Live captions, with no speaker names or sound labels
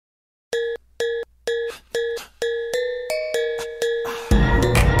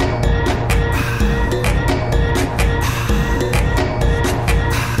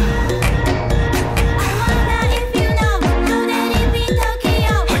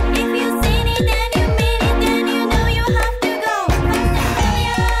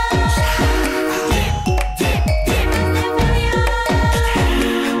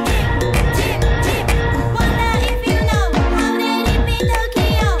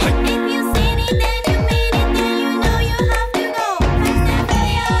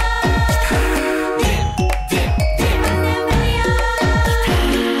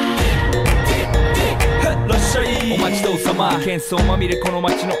想まみれこの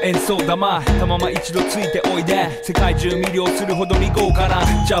街の演奏玉たまま一度ついておいで世界中魅了するほどに豪華な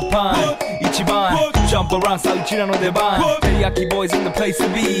ジャパン一番ジャンプアランさうちらの出番テリヤキボーイズ in the place to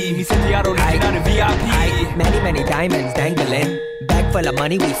be 見せてやろうオリジナル VIP Many many diamonds dangling Bag full of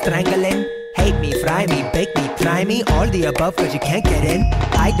money we strangling Hate me, fry me, bake me, try me All the above cause you can't get in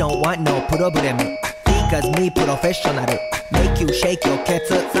I don't want no problem Because me professional Make you shake your cats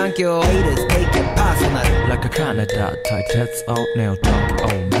Thank you Haters take it personal Like a Canada tight heads out nail talk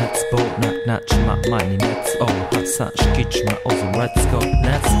Oh let's go Not not my money let's go Hot sun skitch my awesome let's go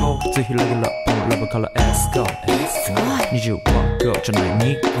Let's go ぜひレギュラーポンラブから Let's go 20ワックじゃな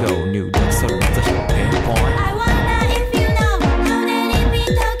い2 go 入力それまた表現ポイント I wonder if you know How did it be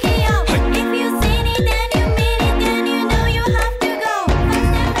Tokyo If you seen it then you mean it Then you know you have to go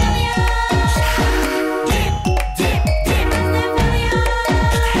Fast and furious Dip, dip, dip Fast and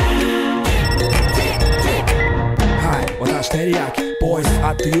furious はい私テリヤキボーイズ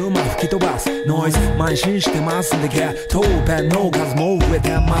あっという間吹き飛ばすノイズ慢心してますんでゲットペンの数も増えて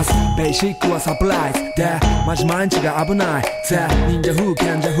ますベーシックはサプライズでマジ毎日が危ないぜ忍者風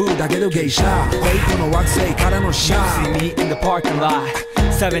賢者風だけど芸者フェイトの惑星からのシャ You see me in the parking lot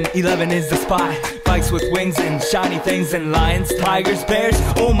 7-Eleven is the spot Bikes with wings and shiny things and lions, tigers, bears,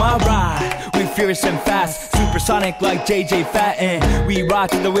 oh my ride We fierce and fast, supersonic like JJ Fatten We ride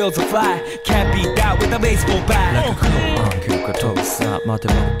till the wheels are flat Can't beat that with a baseball bat Like a cool on 休暇飛ぶさ待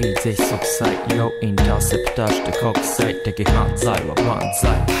てばいいぜ即歳よインターセプターして国際的犯罪は万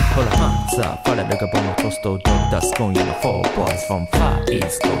歳ほらハンザーファレルがボムトストをド出す今夜の4 boys from Far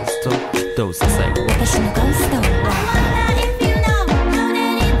East Coast どうせ最後私のゴースト I wonder if you know How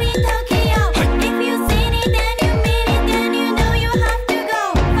did it be Tokyo If you seen it then you mean it Then you know you have to go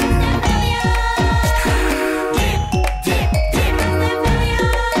Fast and furious Dip, dip, dip Fast and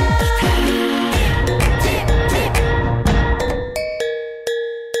furious Dip, dip, dip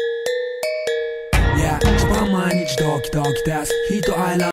Yeah 一番毎日ドキドキですヒートアイランド